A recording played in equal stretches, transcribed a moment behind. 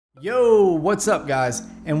Yo, what's up guys?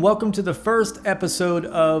 And welcome to the first episode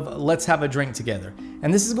of Let's Have a Drink Together.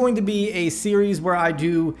 And this is going to be a series where I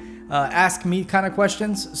do ask me kind of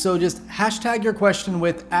questions. So just hashtag your question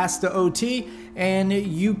with Ask the OT and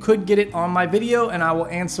you could get it on my video and I will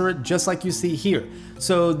answer it just like you see here.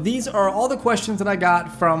 So these are all the questions that I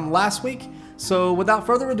got from last week. So without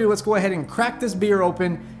further ado, let's go ahead and crack this beer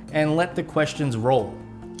open and let the questions roll.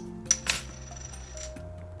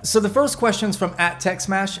 So the first question's from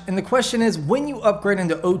 @TechSmash, and the question is, when you upgrade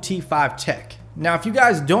into OT5 Tech? Now, if you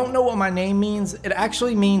guys don't know what my name means, it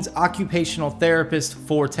actually means Occupational Therapist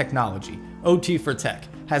for Technology, OT for Tech.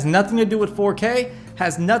 Has nothing to do with 4K,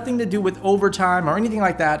 has nothing to do with overtime or anything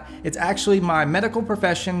like that. It's actually my medical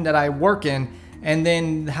profession that I work in, and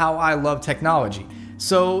then how I love technology.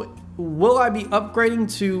 So will I be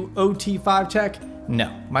upgrading to OT5 Tech? No,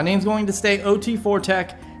 my name's going to stay OT4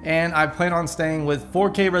 Tech, and I plan on staying with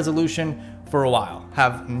 4K resolution for a while.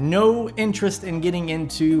 Have no interest in getting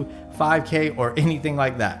into 5K or anything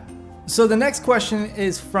like that. So the next question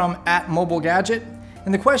is from @MobileGadget,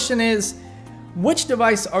 and the question is, which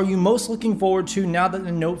device are you most looking forward to now that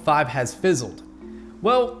the Note 5 has fizzled?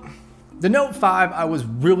 Well, the Note 5, I was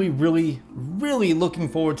really looking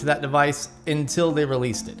forward to that device until they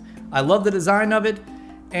released it. I love the design of it,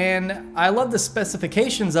 and I love the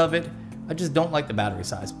specifications of it. I just don't like the battery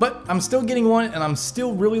size, but I'm still getting one and I'm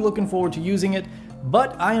still really looking forward to using it.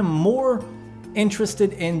 But I am more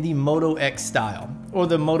interested in the Moto X style, or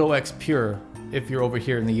the Moto X Pure if you're over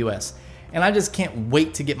here in the US. And I just can't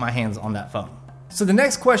wait to get my hands on that phone. So the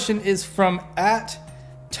next question is from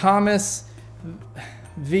 @Thomas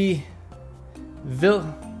Vilgas,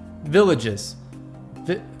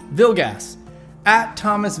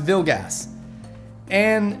 @Thomas Vilgas.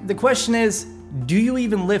 And the question is, do you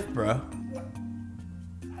even lift, bro?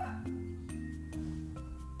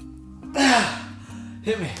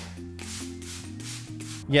 Hit me.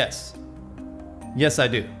 Yes. Yes, I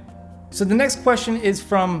do. So the next question is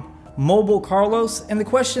from Mobile Carlos, and the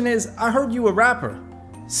question is, I heard you a rapper.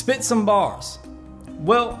 Spit some bars.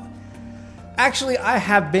 Well, actually, I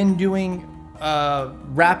have been doing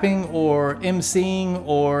rapping or MCing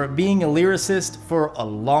or being a lyricist for a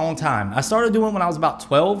long time. I started doing it when I was about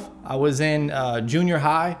 12. I was in junior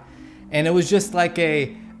high, and it was just like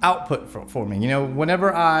a output for me. You know,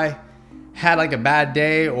 whenever I had like a bad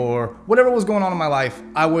day or whatever was going on in my life,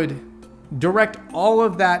 I would direct all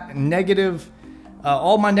of that negative,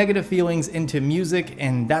 all my negative feelings into music,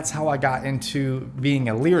 and that's how I got into being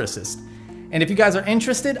a lyricist. And if you guys are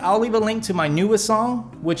interested, I'll leave a link to my newest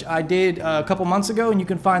song, which I did a couple months ago, and you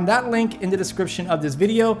can find that link in the description of this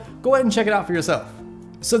video. Go ahead and check it out for yourself.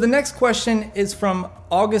 So the next question is from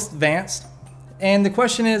August Vance, and the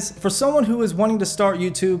question is, for someone who is wanting to start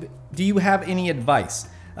YouTube, do you have any advice?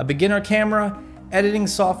 A beginner camera, editing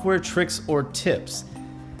software, tricks, or tips?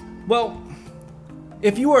 Well,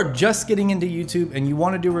 if you are just getting into YouTube and you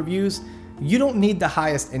want to do reviews, you don't need the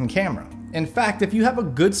highest end camera. In fact, if you have a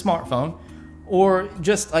good smartphone, or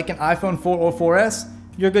just like an iPhone 4 or 4S,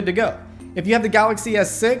 you're good to go. If you have the Galaxy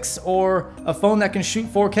S6 or a phone that can shoot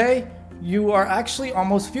 4K, you are actually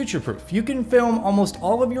almost future-proof. You can film almost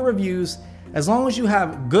all of your reviews as long as you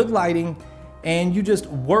have good lighting and you just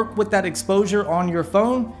work with that exposure on your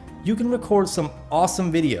phone. You can record some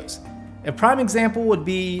awesome videos. A prime example would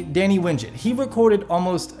be Danny Winget. He recorded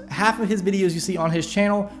almost half of his videos you see on his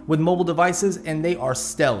channel with mobile devices, and they are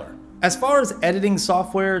stellar. As far as editing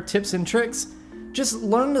software tips and tricks, just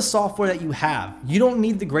learn the software that you have. You don't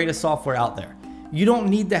need the greatest software out there. You don't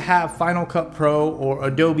need to have Final Cut Pro or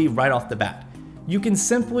Adobe right off the bat. You can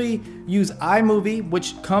simply use iMovie,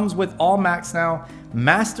 which comes with all Macs now,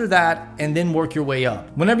 master that, and then work your way up.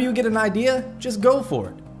 Whenever you get an idea, just go for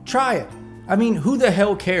it. Try it. I mean, who the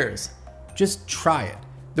hell cares? Just try it.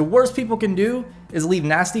 The worst people can do is leave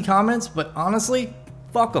nasty comments, but honestly,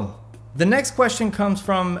 fuck them. The next question comes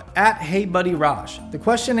from @HeyBuddyRaj. The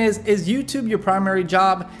question is YouTube your primary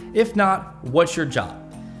job? If not, what's your job?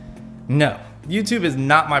 No, YouTube is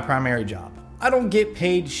not my primary job. I don't get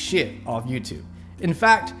paid shit off YouTube. In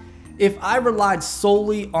fact, if I relied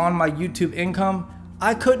solely on my YouTube income,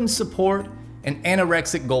 I couldn't support an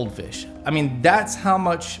anorexic goldfish. I mean, that's how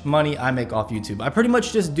much money I make off YouTube. I pretty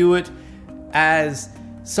much just do it as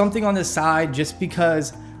something on the side just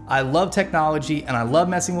because I love technology and I love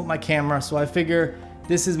messing with my camera, so I figure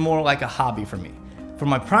this is more like a hobby for me. For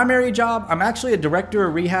my primary job, I'm actually a director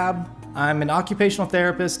of rehab. I'm an occupational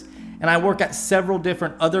therapist, and I work at several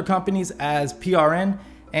different other companies as PRN,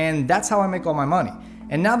 and that's how I make all my money.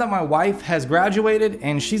 And now that my wife has graduated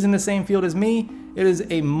and she's in the same field as me, it is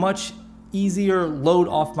a much easier load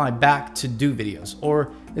off my back to do videos, or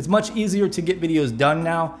It's much easier to get videos done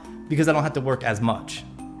now because I don't have to work as much.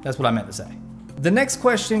 That's what I meant to say. The next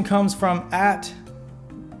question comes from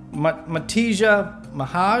 @Matija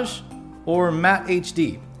Mahaj or Matt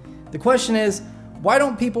HD. The question is, why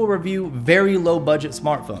don't people review very low budget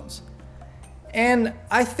smartphones? And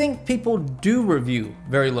I think people do review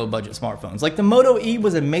very low budget smartphones. Like the Moto E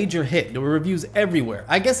was a major hit. There were reviews everywhere.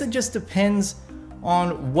 I guess it just depends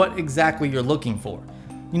on what exactly you're looking for.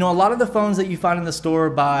 You know, a lot of the phones that you find in the store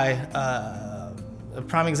by, a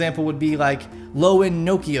prime example would be like low-end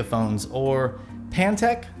Nokia phones or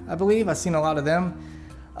Pantech, I believe. I've seen a lot of them.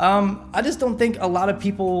 I just don't think a lot of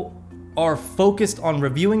people are focused on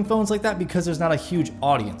reviewing phones like that because there's not a huge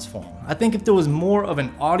audience for them. I think if there was more of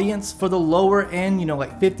an audience for the lower end, you know,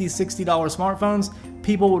 like $50, $60 smartphones,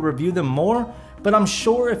 people would review them more. But I'm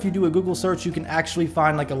sure if you do a Google search, you can actually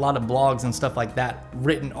find like a lot of blogs and stuff like that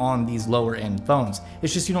written on these lower end phones.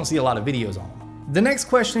 It's just you don't see a lot of videos on them. The next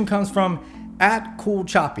question comes from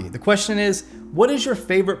 @CoolChoppy. The question is, what is your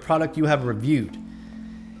favorite product you have reviewed?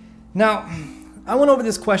 Now, I went over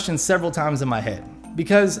this question several times in my head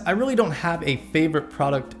because I really don't have a favorite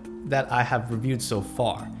product that I have reviewed so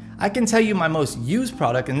far. I can tell you my most used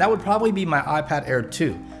product, and that would probably be my iPad Air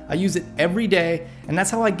 2. I use it every day, and that's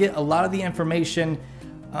how I get a lot of the information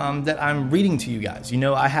that I'm reading to you guys. You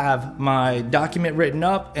know, I have my document written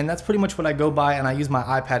up, and that's pretty much what I go by, and I use my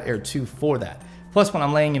iPad Air 2 for that. Plus, when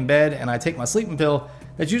I'm laying in bed and I take my sleeping pill,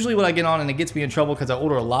 that's usually what I get on, and it gets me in trouble because I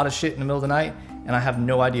order a lot of shit in the middle of the night, and I have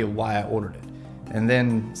no idea why I ordered it. And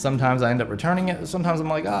then sometimes I end up returning it. Sometimes I'm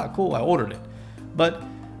like, ah, cool, I ordered it. But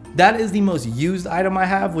that is the most used item I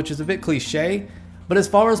have, which is a bit cliche. But as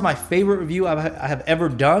far as my favorite review I have ever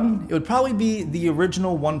done, it would probably be the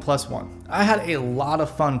original OnePlus One. I had a lot of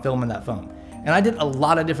fun filming that phone. And I did a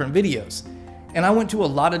lot of different videos. And I went to a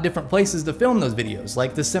lot of different places to film those videos,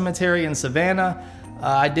 like the cemetery in Savannah.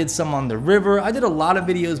 I did some on the river. I did a lot of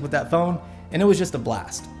videos with that phone, and it was just a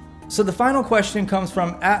blast. So the final question comes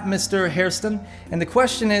from @Mr. Hairston, and the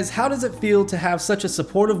question is, how does it feel to have such a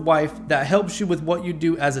supportive wife that helps you with what you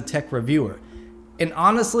do as a tech reviewer? And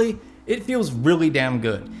honestly, it feels really damn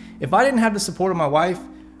good. If I didn't have the support of my wife,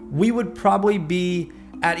 we would probably be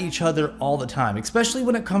at each other all the time, especially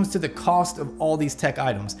when it comes to the cost of all these tech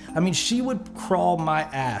items. I mean, she would crawl my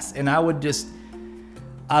ass, and I would just,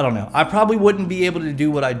 I don't know. I probably wouldn't be able to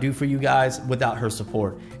do what I do for you guys without her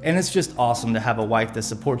support. And it's just awesome to have a wife that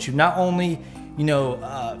supports you, not only, you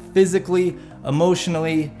know, physically,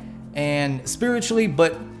 emotionally, and spiritually,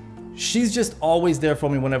 but she's just always there for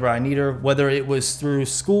me whenever I need her, whether it was through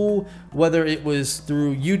school, whether it was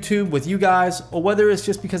through YouTube with you guys, or whether it's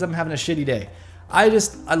just because I'm having a shitty day. I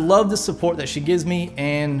love the support that she gives me,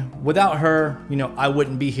 and without her, you know, I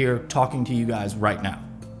wouldn't be here talking to you guys right now.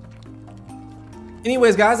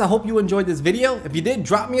 Anyways, guys, I hope you enjoyed this video. If you did,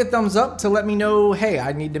 drop me a thumbs up to let me know, hey,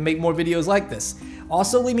 I need to make more videos like this.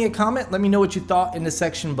 Also, leave me a comment. Let me know what you thought in the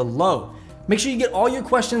section below. Make sure you get all your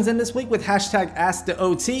questions in this week with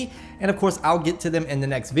 #AskTheOT, and of course, I'll get to them in the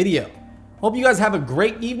next video. Hope you guys have a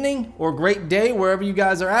great evening or great day wherever you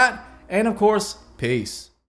guys are at, and of course, peace.